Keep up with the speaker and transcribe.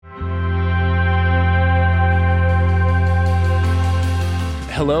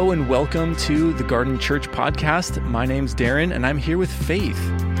Hello and welcome to the Garden.church podcast. My name's Darren and I'm here with Faith.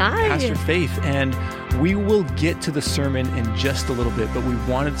 Hi. Pastor Faith. And we will get to the sermon in just a little bit, but we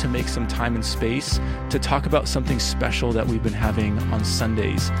wanted to make some time and space to talk about something special that we've been having on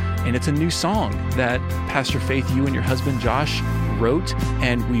Sundays. And it's a new song that Pastor Faith, you and your husband Josh wrote,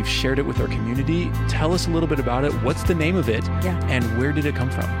 and we've shared it with our community. Tell us a little bit about it. What's the name of it? And where did it come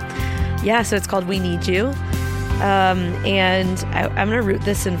from? Yeah, so it's called We Need You. And I'm going to root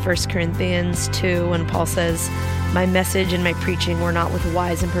this in 1 Corinthians 2 when Paul says, "My message and my preaching were not with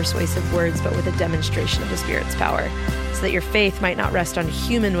wise and persuasive words, but with a demonstration of the Spirit's power, so that your faith might not rest on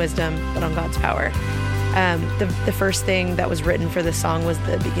human wisdom, but on God's power." The first thing that was written for this song was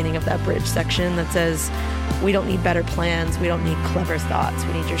the beginning of that bridge section that says, "We don't need better plans. We don't need clever thoughts.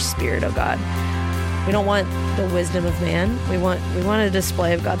 We need your Spirit, oh God." We don't want the wisdom of man. We want a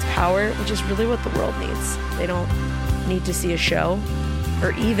display of God's power, which is really what the world needs. They don't need to see a show,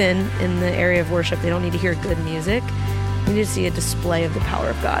 or even in the area of worship, they don't need to hear good music. They need to see a display of the power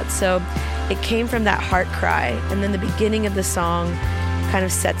of God. So it came from that heart cry. And then the beginning of the song kind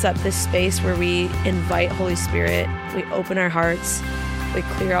of sets up this space where we invite Holy Spirit. We open our hearts. We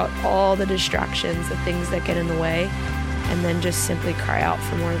clear out all the distractions, the things that get in the way, and then just simply cry out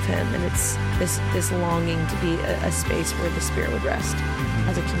for more of Him. And it's this longing to be a space where the Spirit would rest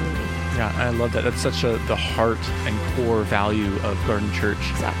as a community. Yeah, I love that. That's such the heart and core value of Garden Church.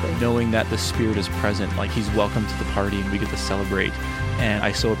 Exactly. Knowing that the Spirit is present, like He's welcome to the party and we get to celebrate. And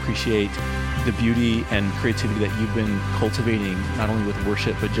I so appreciate the beauty and creativity that you've been cultivating, not only with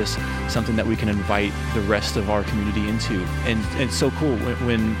worship, but just something that we can invite the rest of our community into. And it's so cool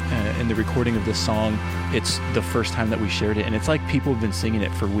when in the recording of this song, it's the first time that we shared it, and it's like people have been singing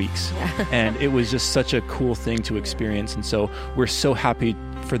it for weeks. Yeah. And it was just such a cool thing to experience. And so we're so happy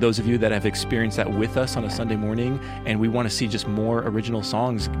for those of you that have experienced that with us on a Sunday morning, and we want to see just more original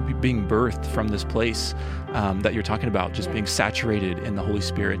songs being birthed from this place that you're talking about, just being saturated in the Holy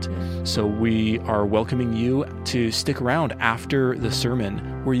Spirit. So we are welcoming you to stick around after the sermon,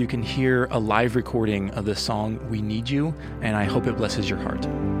 where you can hear a live recording of the song We Need You, and I hope it blesses your heart.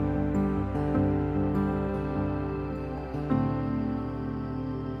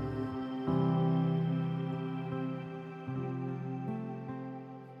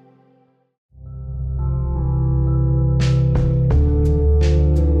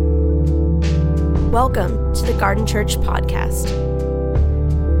 Welcome to the Garden Church podcast.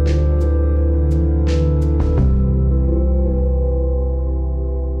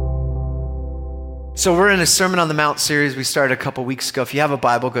 So we're in a Sermon on the Mount series we started a couple weeks ago. If you have a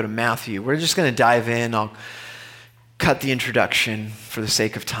Bible, go to Matthew. We're just going to dive in. I'll cut the introduction for the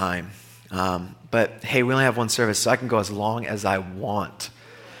sake of time. But hey, we only have one service, so I can go as long as I want.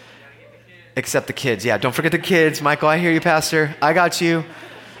 Except the kids. Yeah, don't forget the kids. Michael, I hear you, Pastor. I got you.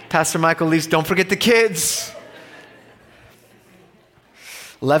 Pastor Michael leaves. Don't forget the kids.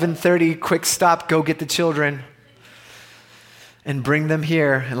 11:30, quick stop. Go get the children and bring them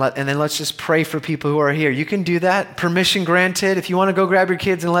here. And then let's just pray for people who are here. You can do that. Permission granted. If you want to go grab your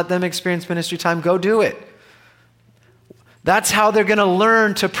kids and let them experience ministry time, go do it. That's how they're going to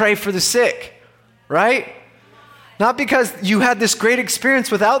learn to pray for the sick, right? Not because you had this great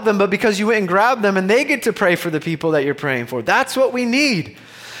experience without them, but because you went and grabbed them and they get to pray for the people that you're praying for. That's what we need.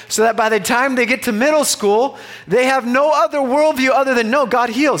 So that by the time they get to middle school, they have no other worldview other than, no, God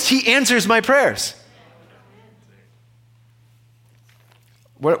heals. He answers my prayers.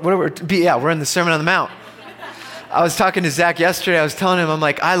 We're in the Sermon on the Mount. I was talking to Zach yesterday. I was telling him, I'm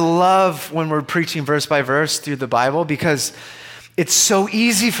like, I love when we're preaching verse by verse through the Bible because it's so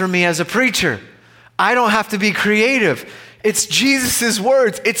easy for me as a preacher. I don't have to be creative. It's Jesus'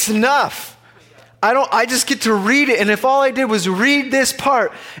 words. It's enough. I just get to read it. And if all I did was read this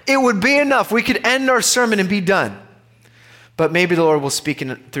part, it would be enough. We could end our sermon and be done. But maybe the Lord will speak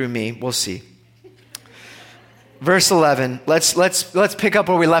through me. We'll see. Verse 11. Let's pick up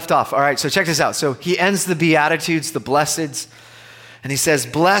where we left off. All right, so check this out. So he ends the Beatitudes, the blesseds, and he says,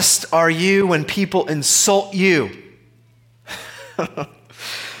 "Blessed are you when people insult you,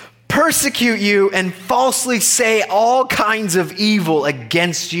 persecute you, and falsely say all kinds of evil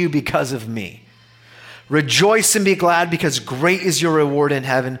against you because of me. Rejoice and be glad, because great is your reward in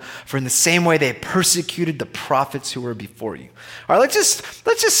heaven, for in the same way they persecuted the prophets who were before you." All right, let's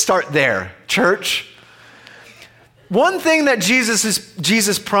just start there, church. One thing that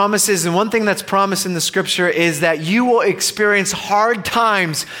Jesus promises, and one thing that's promised in the scripture, is that you will experience hard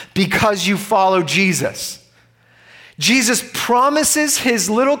times because you follow Jesus. Jesus promises his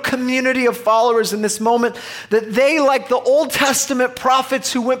little community of followers in this moment that they, like the Old Testament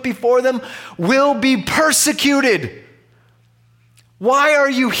prophets who went before them, will be persecuted. Why are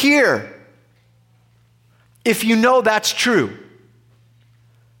you here if you know that's true?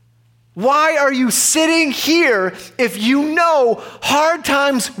 Why are you sitting here if you know hard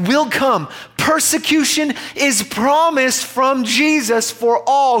times will come? Persecution is promised from Jesus for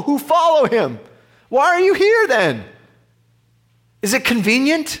all who follow him. Why are you here then? Is it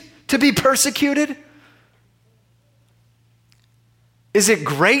convenient to be persecuted? Is it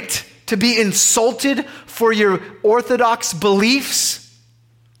great to be insulted for your orthodox beliefs,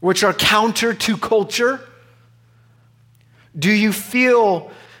 which are counter to culture? Do you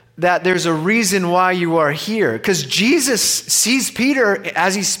feel that there's a reason why you are here? Because Jesus sees Peter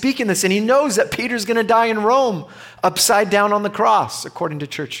as he's speaking this, and he knows that Peter's going to die in Rome upside down on the cross, according to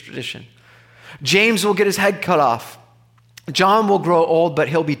church tradition. James will get his head cut off. John will grow old, but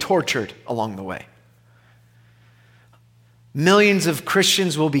he'll be tortured along the way. Millions of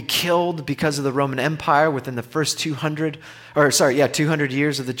Christians will be killed because of the Roman Empire within the first 200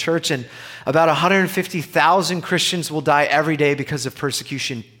 years of the church, and about 150,000 Christians will die every day because of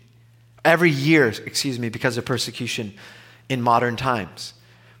persecution. Every year, because of persecution in modern times.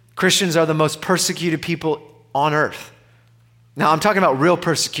 Christians are the most persecuted people on earth. Now, I'm talking about real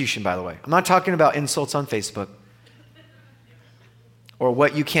persecution, by the way. I'm not talking about insults on Facebook or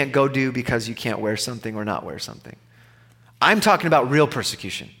what you can't go do because you can't wear something or not wear something. I'm talking about real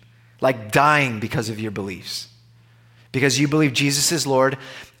persecution, like dying because of your beliefs. Because you believe Jesus is Lord,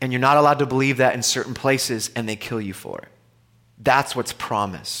 and you're not allowed to believe that in certain places, and they kill you for it. That's what's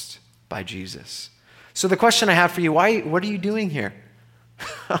promised by Jesus. So the question I have for you, what are you doing here?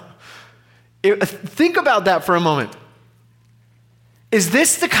 Think about that for a moment. Is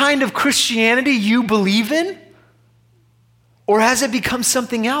this the kind of Christianity you believe in? Or has it become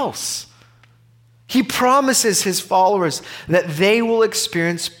something else? He promises his followers that they will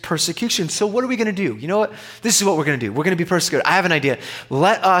experience persecution. So what are we going to do? You know what? This is what we're going to do. We're going to be persecuted. I have an idea.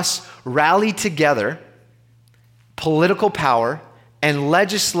 Let us rally together political power and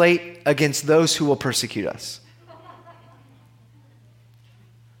legislate against those who will persecute us.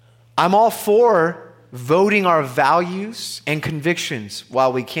 I'm all for voting our values and convictions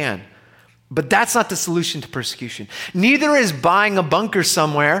while we can. But that's not the solution to persecution. Neither is buying a bunker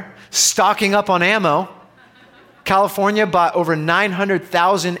somewhere, stocking up on ammo. California bought over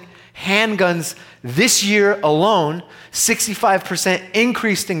 900,000 handguns this year alone, 65%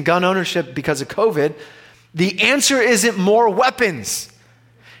 increased in gun ownership because of COVID. The answer isn't more weapons.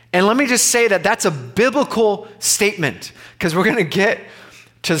 And let me just say that that's a biblical statement, because we're going to get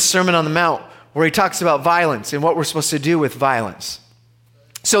to the Sermon on the Mount where he talks about violence and what we're supposed to do with violence.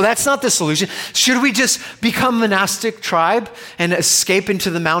 So that's not the solution. Should we just become a monastic tribe and escape into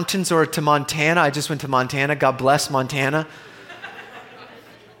the mountains or to Montana? I just went to Montana. God bless Montana.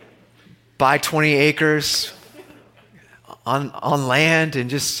 Buy 20 acres on land and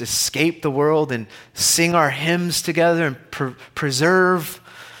just escape the world and sing our hymns together and preserve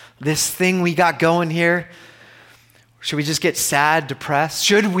this thing we got going here? Should we just get sad, depressed?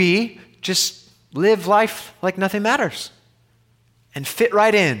 Should we just live life like nothing matters and fit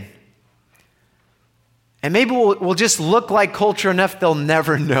right in? And maybe we'll just look like culture enough they'll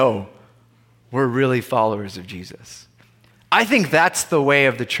never know we're really followers of Jesus. I think that's the way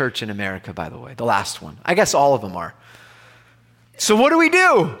of the church in America, by the way, the last one. I guess all of them are. So what do we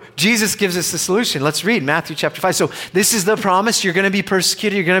do? Jesus gives us the solution. Let's read Matthew chapter 5. So this is the promise. You're going to be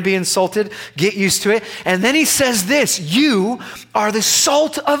persecuted. You're going to be insulted. Get used to it. And then he says this: you are the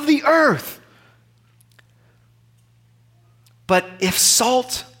salt of the earth. But if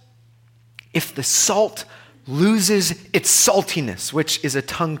the salt loses its saltiness, which is a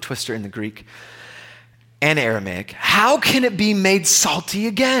tongue twister in the Greek and Aramaic, how can it be made salty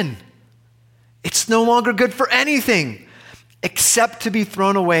again? It's no longer good for anything except to be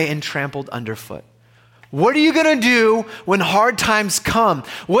thrown away and trampled underfoot. What are you going to do when hard times come?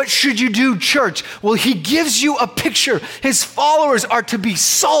 What should you do, church? Well, he gives you a picture. His followers are to be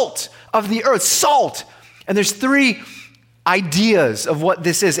salt of the earth, salt. And there's three ideas of what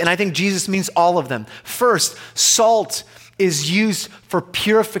this is, and I think Jesus means all of them. First, salt is used for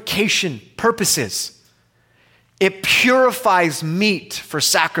purification purposes. It purifies meat for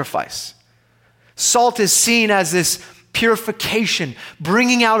sacrifice. Salt is seen as this purification,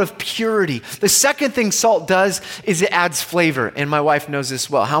 bringing out of purity. The second thing salt does is it adds flavor, and my wife knows this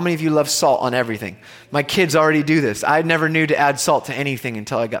well. How many of you love salt on everything? My kids already do this. I never knew to add salt to anything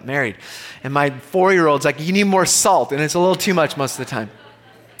until I got married. And my 4-year-old's like, you need more salt, and it's a little too much most of the time.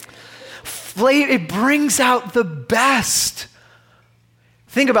 It brings out the best.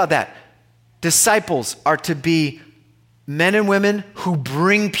 Think about that. Disciples are to be men and women who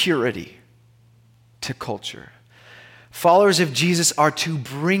bring purity to culture. Followers of Jesus are to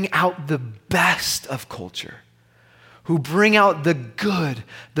bring out the best of culture, who bring out the good,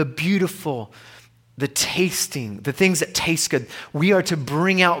 the beautiful, the tasting, the things that taste good. We are to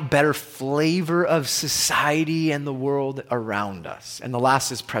bring out better flavor of society and the world around us. And the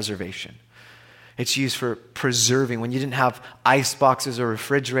last is preservation. It's used for preserving. When you didn't have ice boxes or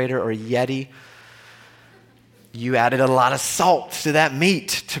refrigerator or a Yeti, you added a lot of salt to that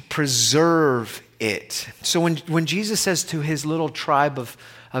meat to preserve it. So when Jesus says to his little tribe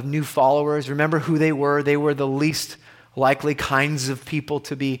of new followers, remember who they were. They were the least likely kinds of people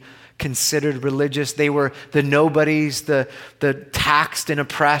to be considered religious. They were the nobodies, the taxed and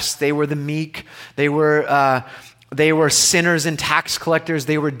oppressed. They were the meek. They were sinners and tax collectors.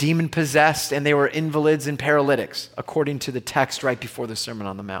 They were demon possessed, and they were invalids and paralytics, according to the text right before the Sermon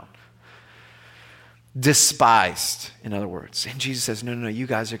on the Mount. Despised, in other words. And Jesus says, no, you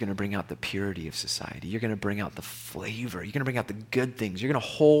guys are going to bring out the purity of society. You're going to bring out the flavor. You're going to bring out the good things. You're going to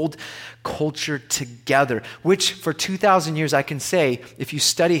hold culture together, which for 2,000 years, I can say, if you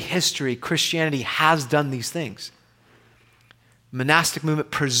study history, Christianity has done these things. Monastic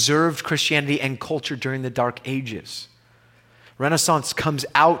movement preserved Christianity and culture during the Dark Ages. Renaissance comes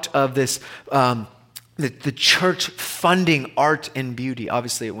out of this, the church funding art and beauty.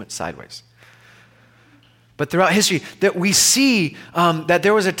 Obviously, it went sideways. But throughout history, that we see that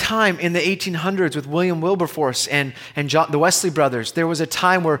there was a time in the 1800s with William Wilberforce and the Wesley brothers. There was a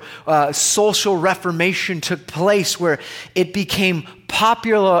time where social reformation took place, where it became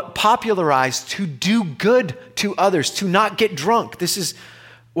popularized to do good to others, to not get drunk. This is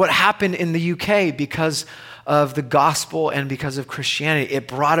what happened in the UK because of the gospel and because of Christianity. It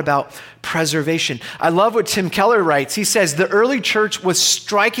brought about preservation. I love what Tim Keller writes. He says, the early church was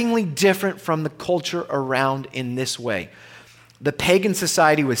strikingly different from the culture around in this way. The pagan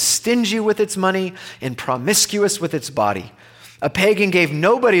society was stingy with its money and promiscuous with its body. A pagan gave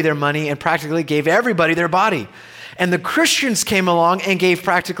nobody their money and practically gave everybody their body. And the Christians came along and gave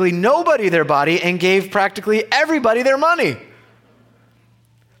practically nobody their body and gave practically everybody their money.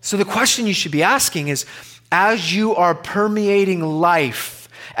 So the question you should be asking is, as you are permeating life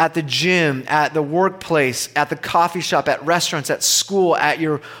at the gym, at the workplace, at the coffee shop, at restaurants, at school, at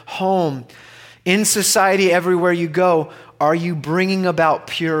your home, in society, everywhere you go, are you bringing about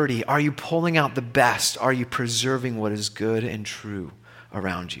purity? Are you pulling out the best? Are you preserving what is good and true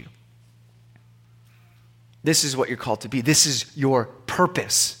around you? This is what you're called to be. This is your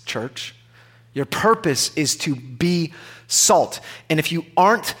purpose, church. Your purpose is to be salt. And if you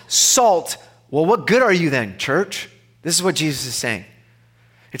aren't salt, well, what good are you then, church? This is what Jesus is saying.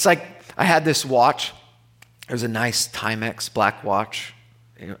 It's like I had this watch. It was a nice Timex black watch.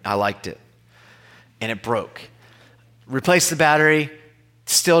 I liked it. And it broke. Replaced the battery.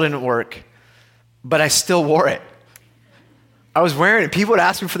 Still didn't work. But I still wore it. I was wearing it. People would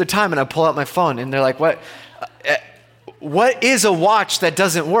ask me for the time, and I'd pull out my phone. And they're like, what is a watch that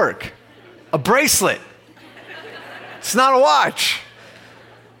doesn't work? A bracelet. It's not a watch.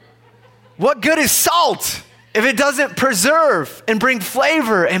 What good is salt if it doesn't preserve and bring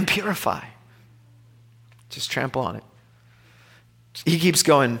flavor and purify? Just trample on it. He keeps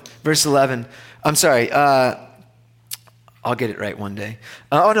going. Verse 11. I'm sorry. I'll get it right one day.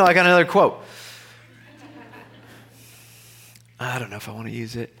 I got another quote. I don't know if I want to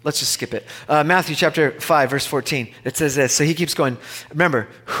use it. Let's just skip it. Matthew chapter 5, verse 14. It says this. So he keeps going. Remember,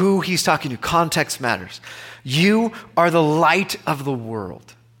 who he's talking to. Context matters. You are the light of the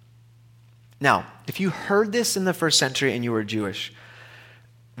world. Now, if you heard this in the first century and you were Jewish,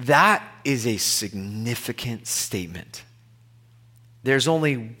 that is a significant statement. There's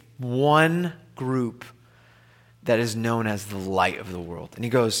only one group that is known as the light of the world. And he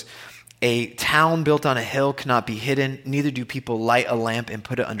goes, a town built on a hill cannot be hidden. Neither do people light a lamp and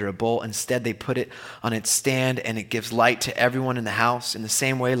put it under a bowl. Instead, they put it on its stand, and it gives light to everyone in the house. In the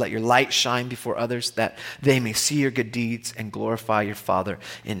same way, let your light shine before others, that they may see your good deeds and glorify your Father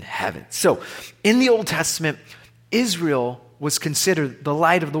in heaven. So, in the Old Testament, Israel was considered the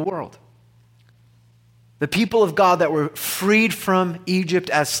light of the world. The people of God that were freed from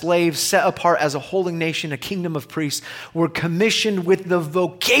Egypt as slaves, set apart as a holy nation, a kingdom of priests, were commissioned with the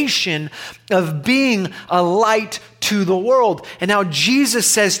vocation of being a light to the world. And now Jesus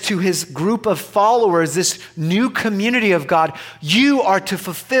says to his group of followers, this new community of God, you are to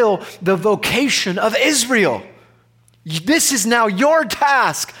fulfill the vocation of Israel. This is now your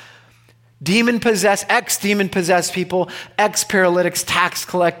task. Demon-possessed, ex-demon-possessed people, ex-paralytics, tax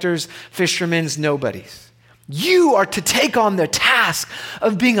collectors, fishermen, nobodies. You are to take on the task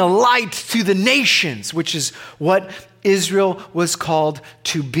of being a light to the nations, which is what Israel was called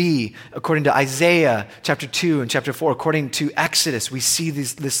to be. According to Isaiah chapter 2 and chapter 4, according to Exodus, we see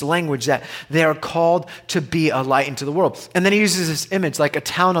this language that they are called to be a light into the world. And then he uses this image like a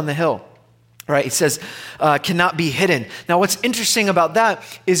town on the hill. Right? He says, cannot be hidden. Now, what's interesting about that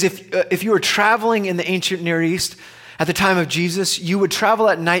is if you were traveling in the ancient Near East at the time of Jesus, you would travel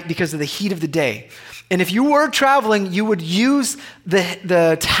at night because of the heat of the day. And if you were traveling, you would use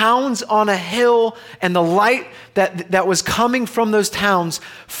the towns on a hill and the light that was coming from those towns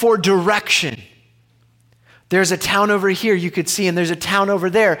for direction. There's a town over here you could see, and there's a town over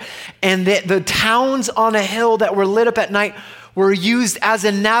there. And the towns on a hill that were lit up at night were used as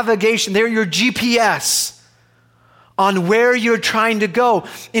a navigation. They're your GPS on where you're trying to go.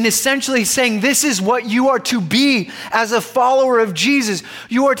 And essentially saying this is what you are to be as a follower of Jesus.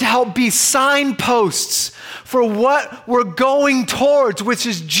 You are to help be signposts for what we're going towards, which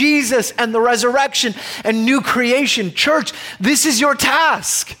is Jesus and the resurrection and new creation. Church, this is your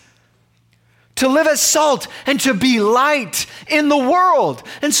task. To live as salt and to be light in the world.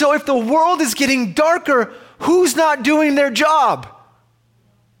 And so if the world is getting darker, who's not doing their job?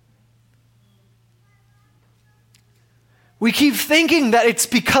 We keep thinking that it's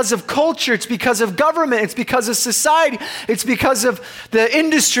because of culture, it's because of government, it's because of society, it's because of the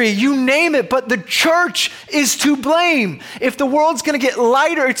industry, you name it, but the church is to blame. If the world's going to get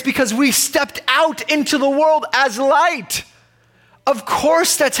lighter, it's because we stepped out into the world as light. Of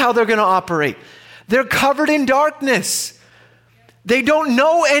course that's how they're going to operate. They're covered in darkness. They don't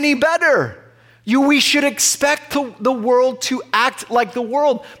know any better. We should expect the world to act like the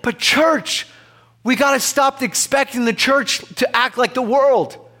world. But church, we got to stop expecting the church to act like the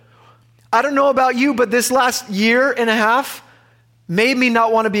world. I don't know about you, but this last year and a half made me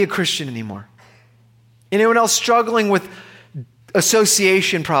not want to be a Christian anymore. Anyone else struggling with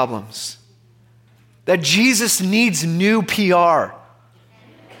association problems? That Jesus needs new PR.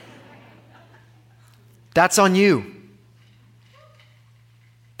 That's on you.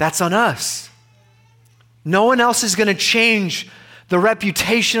 That's on us. No one else is going to change the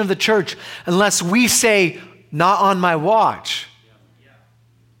reputation of the church unless we say, not on my watch.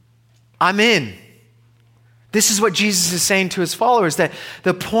 I'm in. This is what Jesus is saying to his followers, that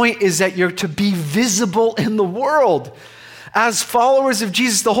the point is that you're to be visible in the world. As followers of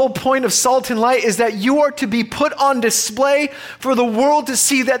Jesus, the whole point of salt and light is that you are to be put on display for the world to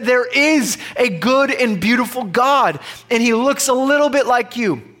see that there is a good and beautiful God. And he looks a little bit like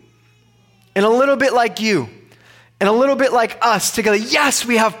you, and a little bit like you, and a little bit like us together. Yes,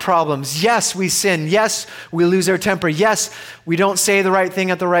 we have problems. Yes, we sin. Yes, we lose our temper. Yes, we don't say the right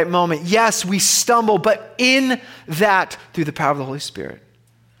thing at the right moment. Yes, we stumble. But in that, through the power of the Holy Spirit,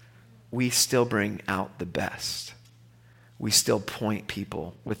 we still bring out the best. We still point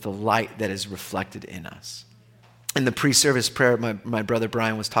people with the light that is reflected in us. In the pre-service prayer, my brother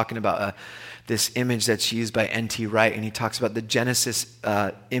Brian was talking about this image that's used by N.T. Wright, and he talks about the Genesis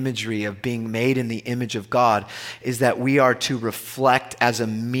imagery of being made in the image of God is that we are to reflect as a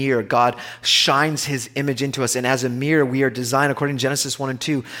mirror. God shines his image into us, and as a mirror, we are designed, according to Genesis 1 and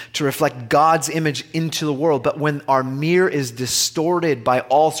 2, to reflect God's image into the world. But when our mirror is distorted by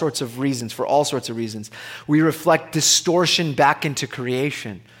all sorts of reasons, for all sorts of reasons, we reflect distortion back into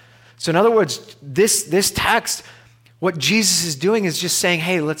creation. So in other words, this text, what Jesus is doing is just saying,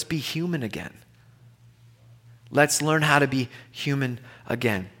 hey, let's be human again. Let's learn how to be human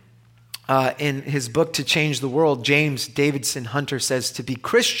again. In his book, To Change the World, James Davidson Hunter says to be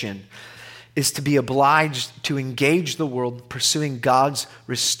Christian is to be obliged to engage the world pursuing God's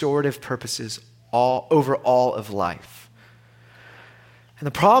restorative purposes over all of life. And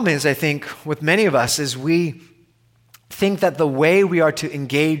the problem is, I think, with many of us is we think that the way we are to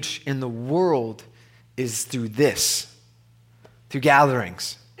engage in the world is through this. Through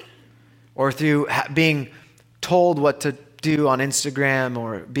gatherings, or through being told what to do on Instagram,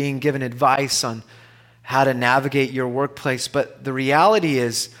 or being given advice on how to navigate your workplace. But the reality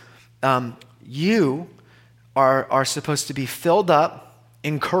is, you are supposed to be filled up,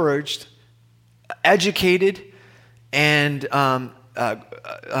 encouraged, educated, and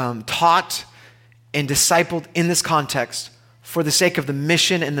taught and discipled in this context for the sake of the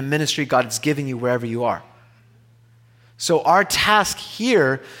mission and the ministry God is giving you wherever you are. So our task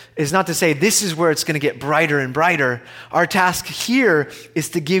here is not to say this is where it's going to get brighter and brighter. Our task here is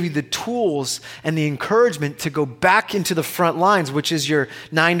to give you the tools and the encouragement to go back into the front lines, which is your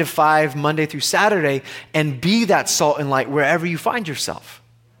 9 to 5, Monday through Saturday, and be that salt and light wherever you find yourself.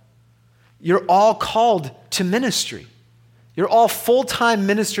 You're all called to ministry. You're all full-time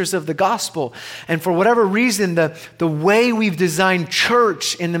ministers of the gospel. And for whatever reason, the way we've designed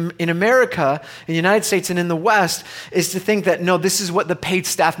church in America, in the United States and in the West, is to think that, no, this is what the paid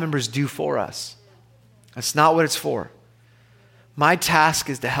staff members do for us. That's not what it's for. My task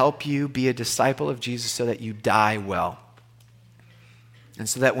is to help you be a disciple of Jesus so that you die well. And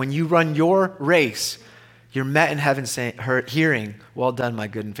so that when you run your race, you're met in heaven hearing, well done, my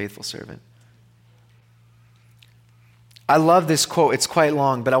good and faithful servant. I love this quote. It's quite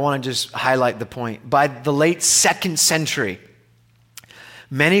long, but I want to just highlight the point. By the late 2nd century,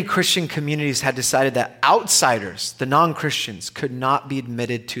 many Christian communities had decided that outsiders, the non-Christians, could not be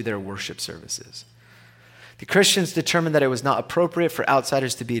admitted to their worship services. The Christians determined that it was not appropriate for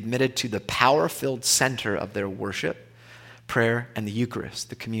outsiders to be admitted to the power-filled center of their worship, prayer, and the Eucharist,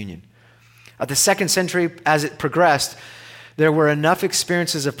 the communion. At the 2nd century, as it progressed, there were enough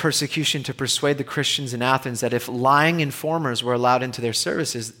experiences of persecution to persuade the Christians in Athens that if lying informers were allowed into their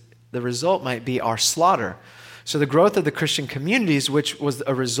services, the result might be our slaughter. So the growth of the Christian communities, which was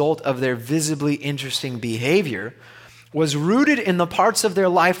a result of their visibly interesting behavior, was rooted in the parts of their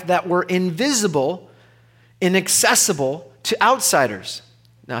life that were invisible, inaccessible to outsiders.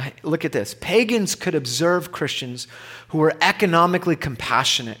 Now, look at this. Pagans could observe Christians who were economically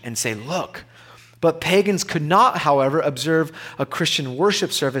compassionate and say, look. But pagans could not, however, observe a Christian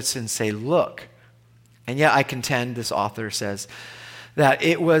worship service and say, look. And yet I contend, this author says, that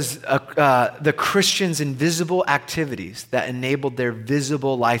it was the Christians' invisible activities that enabled their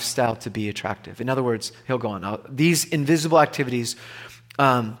visible lifestyle to be attractive. In other words, he'll go on. These invisible activities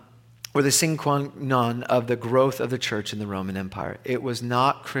were the sine qua non of the growth of the church in the Roman Empire. It was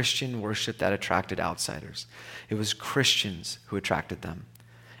not Christian worship that attracted outsiders. It was Christians who attracted them.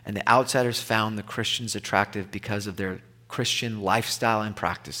 And the outsiders found the Christians attractive because of their Christian lifestyle and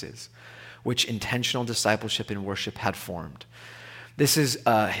practices, which intentional discipleship and worship had formed. This is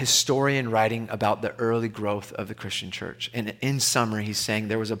a historian writing about the early growth of the Christian church. And in summary, he's saying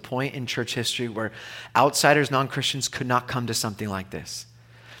there was a point in church history where outsiders, non-Christians, could not come to something like this.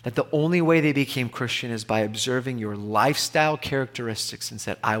 That the only way they became Christian is by observing your lifestyle characteristics and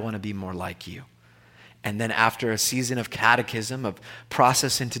said, I want to be more like you. And then after a season of catechism, of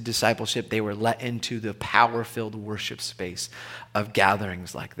process into discipleship, they were let into the power-filled worship space of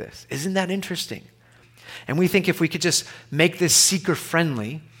gatherings like this. Isn't that interesting? And we think if we could just make this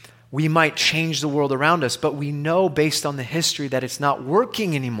seeker-friendly, we might change the world around us. But we know based on the history that it's not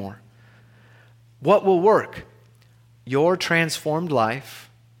working anymore. What will work? Your transformed life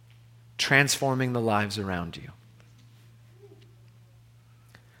transforming the lives around you.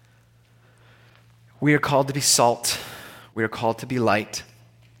 We are called to be salt. We are called to be light.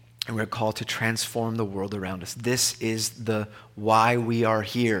 And we are called to transform the world around us. This is the why we are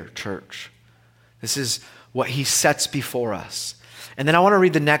here, church. This is what he sets before us. And then I want to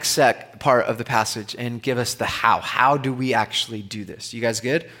read the next part of the passage and give us the how. How do we actually do this? You guys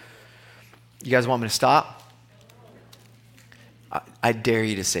good? You guys want me to stop? I dare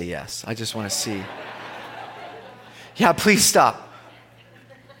you to say yes. I just want to see. Yeah, please stop.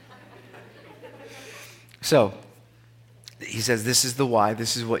 So, he says, this is the why.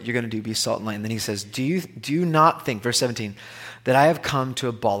 This is what you're going to do, be salt and light. And then he says, do you not think, verse 17, that I have come to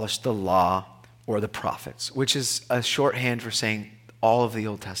abolish the law or the prophets, which is a shorthand for saying all of the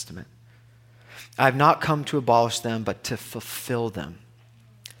Old Testament. I have not come to abolish them, but to fulfill them.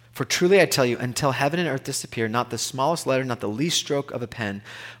 For truly I tell you, until heaven and earth disappear, not the smallest letter, not the least stroke of a pen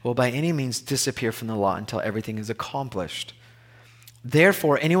will by any means disappear from the law until everything is accomplished.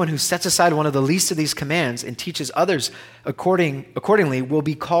 Therefore, anyone who sets aside one of the least of these commands and teaches others accordingly will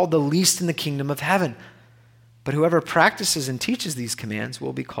be called the least in the kingdom of heaven. But whoever practices and teaches these commands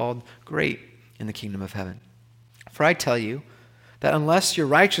will be called great in the kingdom of heaven. For I tell you that unless your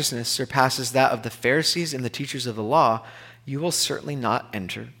righteousness surpasses that of the Pharisees and the teachers of the law, you will certainly not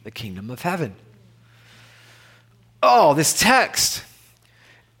enter the kingdom of heaven. Oh, this text.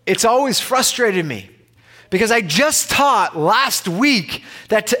 It's always frustrated me. Because I just taught last week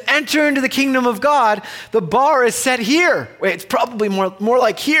that to enter into the kingdom of God, the bar is set here. Wait, it's probably more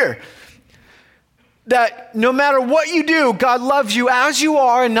like here. That no matter what you do, God loves you as you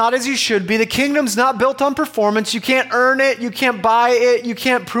are and not as you should be. The kingdom's not built on performance. You can't earn it. You can't buy it. You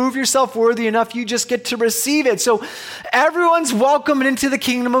can't prove yourself worthy enough. You just get to receive it. So everyone's welcomed into the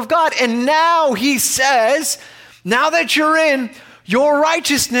kingdom of God. And now he says, now that you're in, your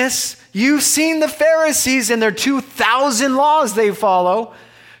righteousness, you've seen the Pharisees and their 2,000 laws they follow.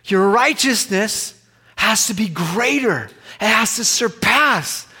 Your righteousness has to be greater. It has to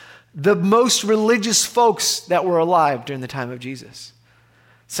surpass the most religious folks that were alive during the time of Jesus.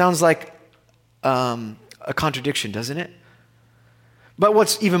 Sounds like a contradiction, doesn't it? But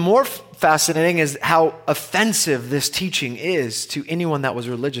what's even more fascinating is how offensive this teaching is to anyone that was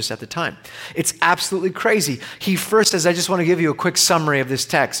religious at the time. It's absolutely crazy. He first says, I just want to give you a quick summary of this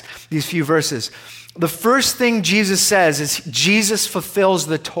text, these few verses. The first thing Jesus says is Jesus fulfills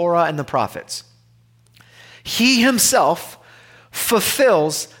the Torah and the prophets. He himself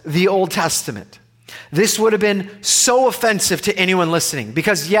fulfills the Old Testament. This would have been so offensive to anyone listening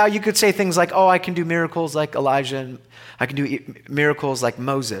because, yeah, you could say things like, oh, I can do miracles like Elijah, and I can do miracles like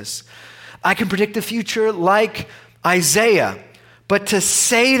Moses. I can predict the future like Isaiah. But to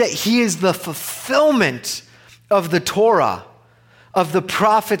say that he is the fulfillment of the Torah, of the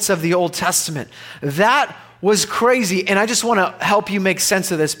prophets of the Old Testament, that was crazy. And I just want to help you make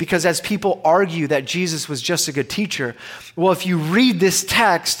sense of this because as people argue that Jesus was just a good teacher, well, if you read this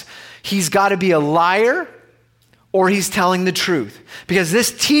text, he's got to be a liar or he's telling the truth. Because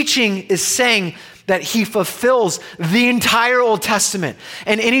this teaching is saying that he fulfills the entire Old Testament.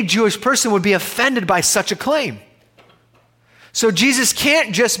 And any Jewish person would be offended by such a claim. So Jesus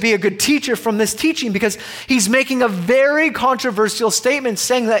can't just be a good teacher from this teaching because he's making a very controversial statement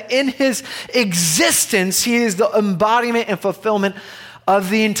saying that in his existence, he is the embodiment and fulfillment of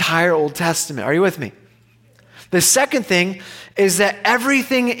the entire Old Testament. Are you with me? The second thing is that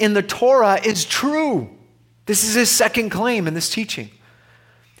everything in the Torah is true. This is his second claim in this teaching.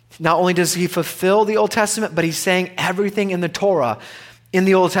 Not only does he fulfill the Old Testament, but he's saying everything in the Torah in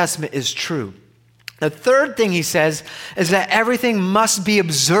the Old Testament is true. The third thing he says is that everything must be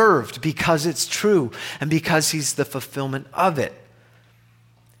observed because it's true and because he's the fulfillment of it.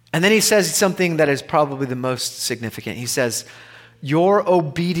 And then he says something that is probably the most significant. He says, your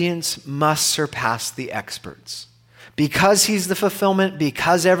obedience must surpass the experts. Because he's the fulfillment,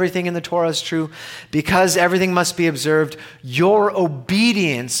 because everything in the Torah is true, because everything must be observed, your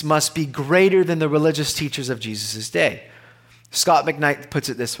obedience must be greater than the religious teachers of Jesus' day. Scott McKnight puts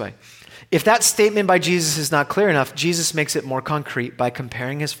it this way. If that statement by Jesus is not clear enough, Jesus makes it more concrete by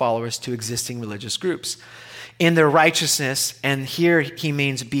comparing his followers to existing religious groups. In their righteousness, and here he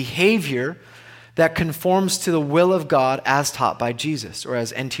means behavior that conforms to the will of God as taught by Jesus, or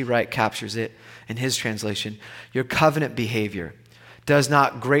as N.T. Wright captures it in his translation, your covenant behavior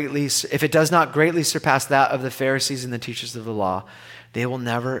if it does not greatly surpass that of the Pharisees and the teachers of the law, they will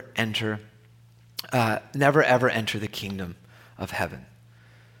never ever enter the kingdom of heaven.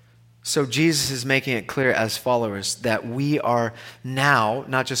 So Jesus is making it clear as followers that we are now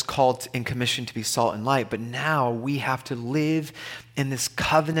not just called and commissioned to be salt and light, but now we have to live in this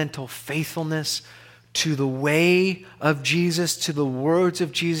covenantal faithfulness to the way of Jesus, to the words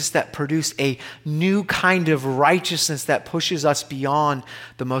of Jesus that produce a new kind of righteousness that pushes us beyond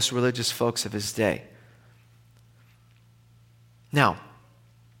the most religious folks of his day. Now,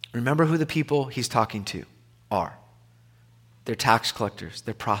 remember who the people he's talking to are. They're tax collectors,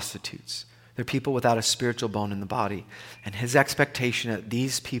 they're prostitutes, they're people without a spiritual bone in the body. And his expectation that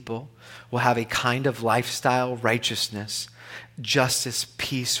these people will have a kind of lifestyle, righteousness, justice,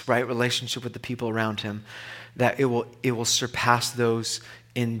 peace, right relationship with the people around him, that it will surpass those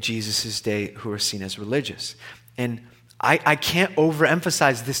in Jesus' day who are seen as religious. And I can't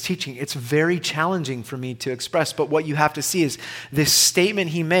overemphasize this teaching. It's very challenging for me to express, but what you have to see is this statement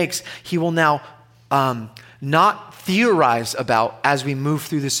he makes, he will now not theorize about as we move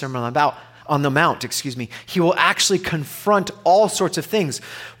through the Sermon on the Mount. He will actually confront all sorts of things.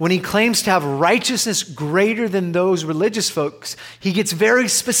 When he claims to have righteousness greater than those religious folks, he gets very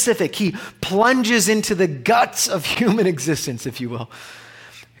specific. He plunges into the guts of human existence, if you will.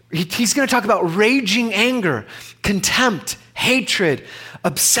 He's going to talk about raging anger, contempt, hatred,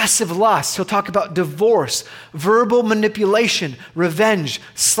 obsessive lust. He'll talk about divorce, verbal manipulation, revenge,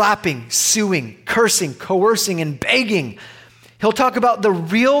 slapping, suing, cursing, coercing, and begging. He'll talk about the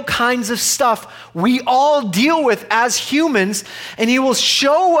real kinds of stuff we all deal with as humans, and he will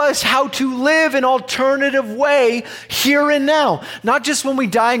show us how to live an alternative way here and now. Not just when we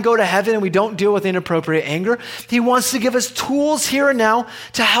die and go to heaven and we don't deal with inappropriate anger. He wants to give us tools here and now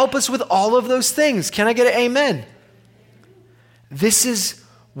to help us with all of those things. Can I get an amen? This is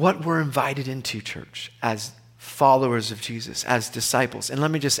what we're invited into, church, as followers of Jesus, as disciples. And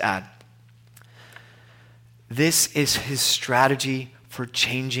let me just add, this is his strategy for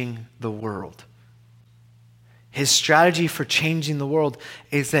changing the world. His strategy for changing the world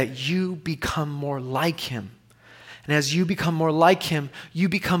is that you become more like him. And as you become more like him, you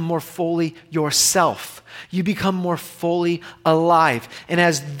become more fully yourself. You become more fully alive. And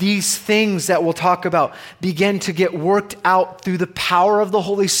as these things that we'll talk about begin to get worked out through the power of the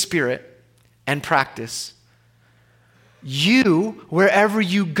Holy Spirit and practice, you, wherever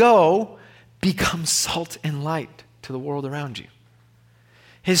you go, become salt and light to the world around you.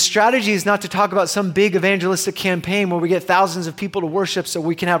 His strategy is not to talk about some big evangelistic campaign where we get thousands of people to worship so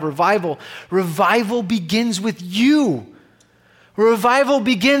we can have revival. Revival begins with you. Revival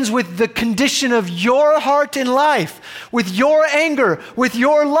begins with the condition of your heart and life, with your anger, with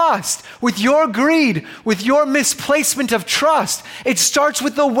your lust, with your greed, with your misplacement of trust. It starts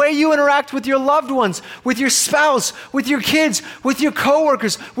with the way you interact with your loved ones, with your spouse, with your kids, with your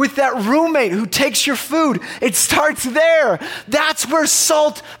coworkers, with that roommate who takes your food. It starts there. That's where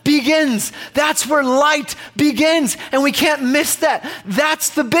salt begins. That's where light begins. And we can't miss that.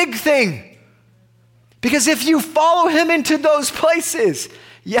 That's the big thing. Because if you follow him into those places,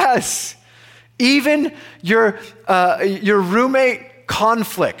 yes, even your roommate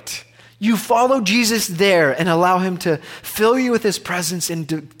conflict, you follow Jesus there and allow him to fill you with his presence and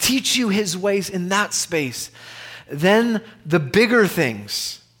to teach you his ways in that space, then the bigger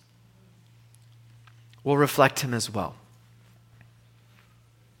things will reflect him as well.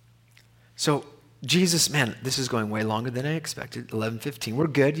 So Jesus, man, this is going way longer than I expected, 11:15. We're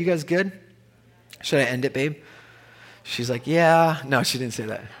good. You guys good? Should I end it, babe? She's like, yeah. No, she didn't say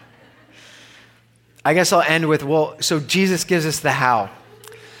that. I guess I'll end with, so Jesus gives us the how.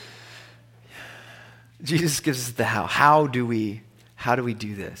 Jesus gives us the how. How do we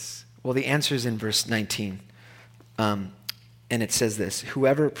do this? Well, the answer is in verse 19. And it says this: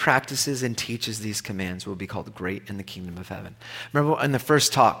 whoever practices and teaches these commands will be called great in the kingdom of heaven. Remember in the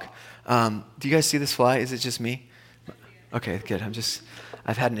first talk, do you guys see this fly? Is it just me? Okay, good.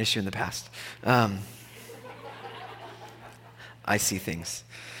 I've had an issue in the past. I see things.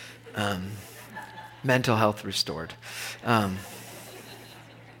 Mental health restored. I'm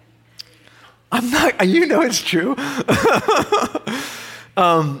not, you know it's true.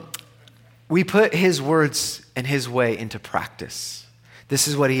 We put his words and his way into practice. This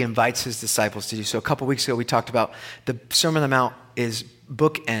is what he invites his disciples to do. So a couple weeks ago, we talked about the Sermon on the Mount is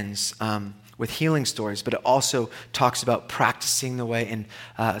bookends with healing stories, but it also talks about practicing the way, and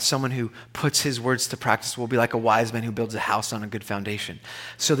someone who puts his words to practice will be like a wise man who builds a house on a good foundation.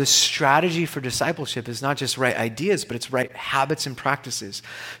 So the strategy for discipleship is not just right ideas, but it's right habits and practices.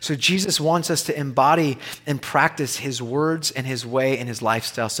 So Jesus wants us to embody and practice his words and his way and his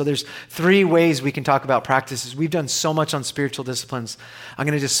lifestyle. So there's 3 ways we can talk about practices. We've done so much on spiritual disciplines. I'm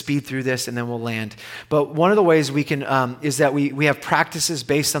going to just speed through this and then we'll land. But one of the ways we can is that we have practices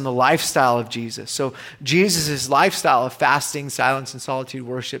based on the lifestyle of Jesus. So Jesus' lifestyle of fasting, silence and solitude,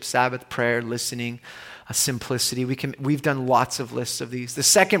 worship, Sabbath, prayer, listening, simplicity. We've done lots of lists of these. The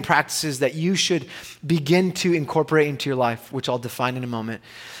second practices that you should begin to incorporate into your life, which I'll define in a moment,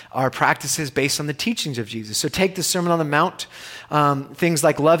 are practices based on the teachings of Jesus. So take the Sermon on the Mount, things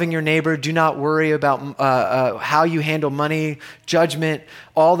like loving your neighbor, do not worry about how you handle money, judgment,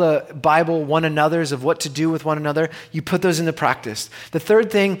 all the Bible one another's of what to do with one another. You put those into practice. The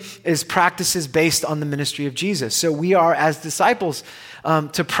third thing is practices based on the ministry of Jesus. So we are, as disciples,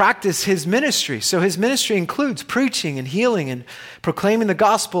 to practice his ministry. So his ministry includes preaching and healing and proclaiming the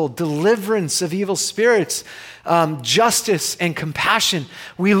gospel, deliverance of evil spirits, justice and compassion.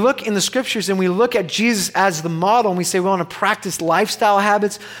 We look in the scriptures and we look at Jesus as the model and we say we want to practice lifestyle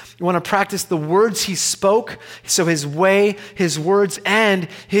habits. We want to practice the words he spoke. So his way, his words, and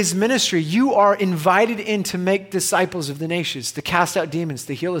his ministry. You are invited in to make disciples of the nations, to cast out demons,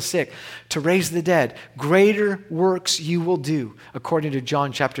 to heal the sick, to raise the dead. Greater works you will do, according to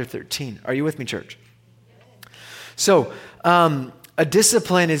John chapter 13. Are you with me, church? So, a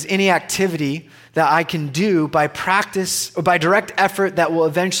discipline is any activity that I can do by practice or by direct effort that will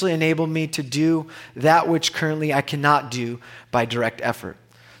eventually enable me to do that which currently I cannot do by direct effort.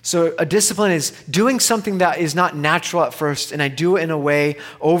 So a discipline is doing something that is not natural at first, and I do it in a way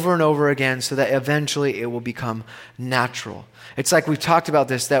over and over again so that eventually it will become natural. It's like we've talked about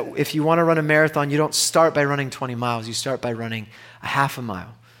this, that if you want to run a marathon, you don't start by running 20 miles. You start by running a half a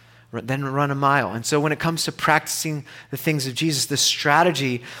mile, then run a mile. And so when it comes to practicing the things of Jesus, the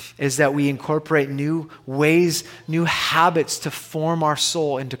strategy is that we incorporate new ways, new habits to form our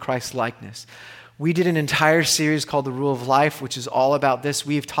soul into Christ's likeness. We did an entire series called The Rule of Life, which is all about this.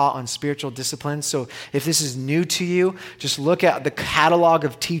 We've taught on spiritual disciplines. So if this is new to you, just look at the catalog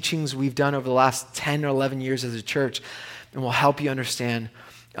of teachings we've done over the last 10 or 11 years as a church, and we'll help you understand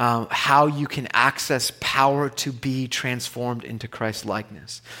how you can access power to be transformed into Christ's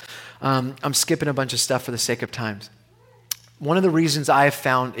likeness. I'm skipping a bunch of stuff for the sake of time. One of the reasons I have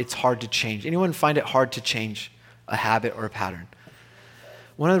found it's hard to change. Anyone find it hard to change a habit or a pattern?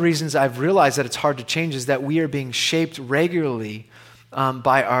 One of the reasons I've realized that it's hard to change is that we are being shaped regularly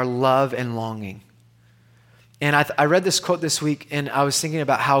by our love and longing. And I read this quote this week, and I was thinking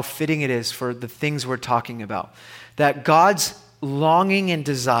about how fitting it is for the things we're talking about. That God's longing and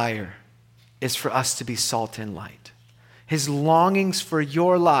desire is for us to be salt and light. His longings for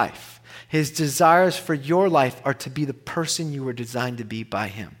your life, his desires for your life are to be the person you were designed to be by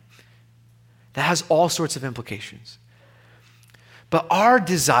him. That has all sorts of implications. But our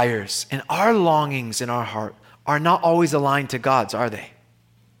desires and our longings in our heart are not always aligned to God's, are they?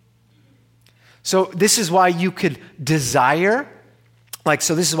 So this is why you could desire,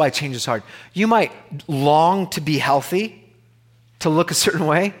 so this is why change is hard. You might long to be healthy, to look a certain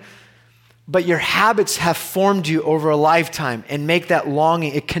way, but your habits have formed you over a lifetime and make that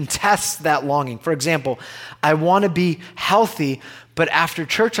longing, it contests that longing. For example, I want to be healthy, but after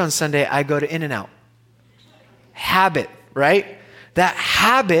church on Sunday, I go to In-N-Out. Habit, right? That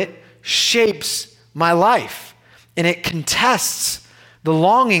habit shapes my life and it contests the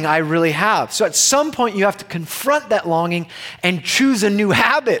longing I really have. So at some point you have to confront that longing and choose a new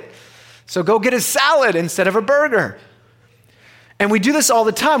habit. So go get a salad instead of a burger. And we do this all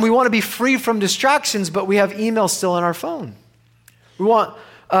the time. We want to be free from distractions, but we have email still on our phone. We want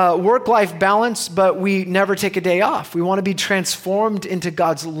work-life balance, but we never take a day off. We want to be transformed into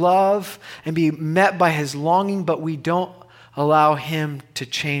God's love and be met by his longing, but we don't allow him to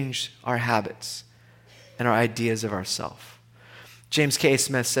change our habits and our ideas of ourselves. James K.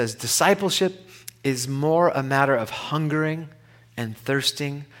 Smith says, discipleship is more a matter of hungering and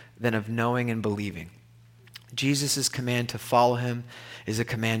thirsting than of knowing and believing. Jesus' command to follow him is a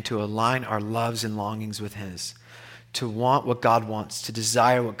command to align our loves and longings with his, to want what God wants, to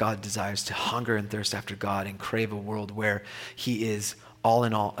desire what God desires, to hunger and thirst after God and crave a world where he is all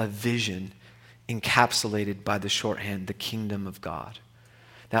in all, a vision encapsulated by the shorthand, the kingdom of God.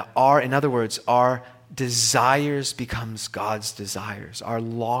 That in other words, our desires becomes God's desires. Our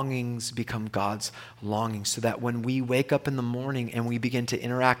longings become God's longings, so that when we wake up in the morning and we begin to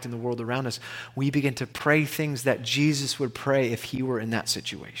interact in the world around us, we begin to pray things that Jesus would pray if he were in that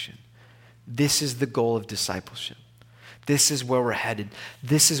situation. This is the goal of discipleship. This is where we're headed.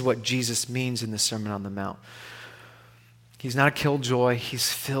 This is what Jesus means in the Sermon on the Mount. He's not a killjoy.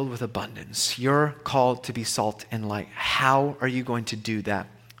 He's filled with abundance. You're called to be salt and light. How are you going to do that?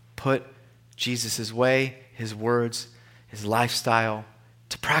 Put Jesus' way, his words, his lifestyle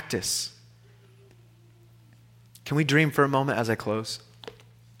to practice. Can we dream for a moment as I close?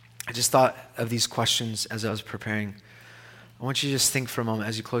 I just thought of these questions as I was preparing. I want you to just think for a moment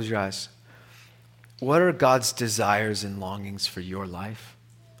as you close your eyes. What are God's desires and longings for your life?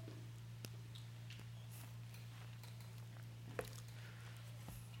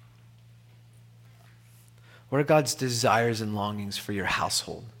 What are God's desires and longings for your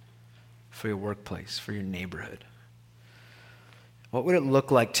household, for your workplace, for your neighborhood? What would it look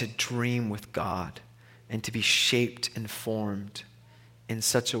like to dream with God and to be shaped and formed in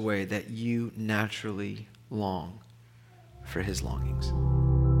such a way that you naturally long for his longings?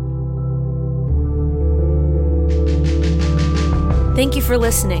 Thank you for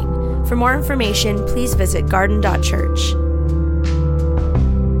listening. For more information, please visit garden.church.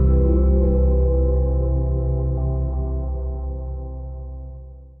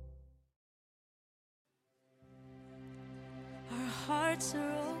 Hearts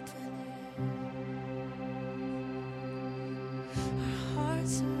are open. Our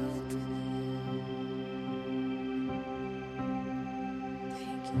hearts are open.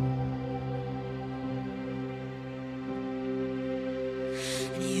 Thank you.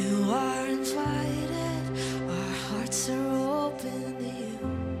 And you are invited. Our hearts are open to you.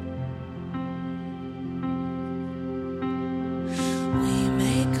 We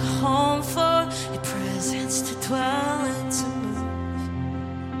make a home for your presence to dwell and to move.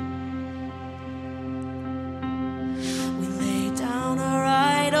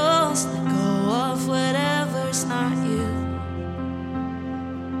 Not you,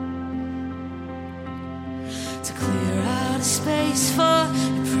 to clear out a space for